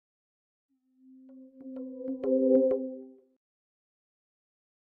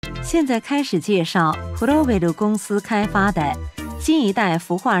现在开始介绍 Flowell 公司开发的新一代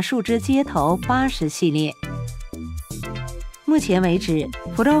氟化树脂接头80系列。目前为止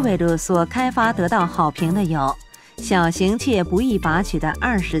 ，Flowell 所开发得到好评的有小型且不易拔取的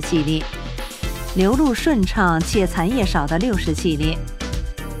20系列，流露顺畅且残液少的60系列。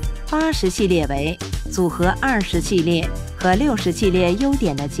80系列为组合20系列和60系列优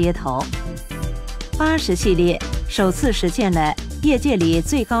点的接头。80系列首次实现了业界里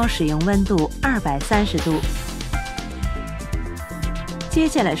最高使用温度230度。接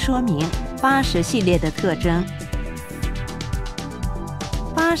下来说明80系列的特征。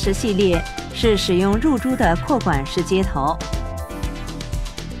80系列是使用入珠的扩管式接头，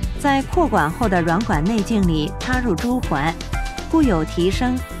在扩管后的软管内径里插入珠环，故有提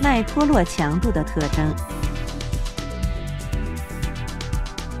升耐脱落强度的特征。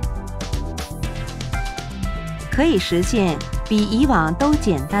可以实现比以往都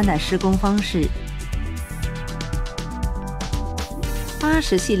简单的施工方式。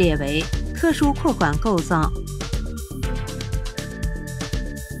80系列为特殊扩管构造，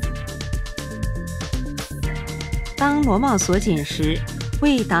当螺帽锁紧时，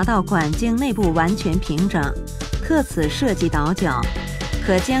为达到管径内部完全平整，特此设计倒角，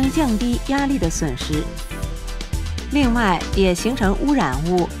可将降低压力的损失。另外，也形成污染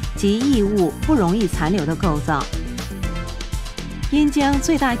物及异物不容易残留的构造。因将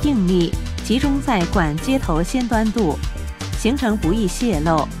最大应力集中在管接头先端度，形成不易泄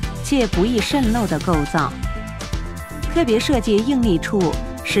漏且不易渗漏的构造。特别设计应力处，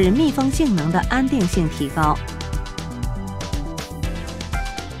使密封性能的安定性提高。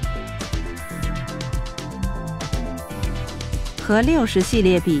和60系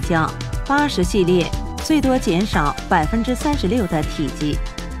列比较，80系列最多减少36%的体积。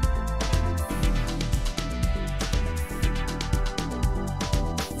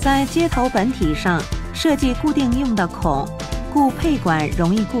在接头本体上设计固定用的孔，故配管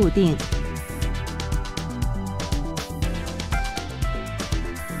容易固定。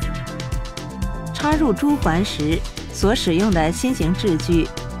插入珠环时所使用的新型制具，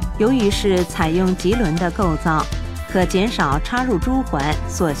由于是采用棘轮的构造，可减少插入珠环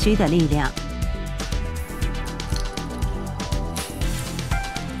所需的力量。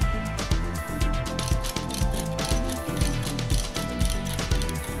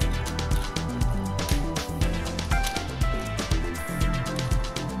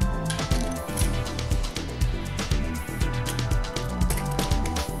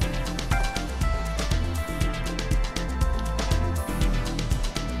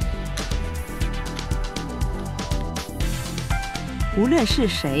无论是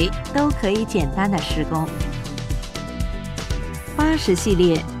谁都可以简单的施工。80系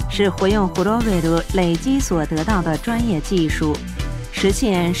列是活用 Flowell 累积所得到的专业技术，实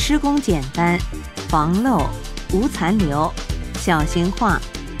现施工简单、防漏、无残留、小型化，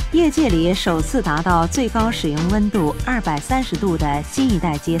业界里首次达到最高使用温度230度的新一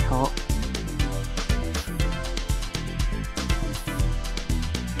代接头。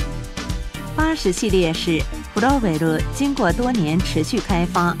80系列是Flowell 经过多年持续开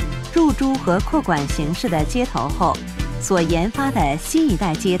发入珠和扩管形式的接头后所研发的新一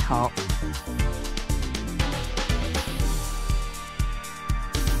代接头。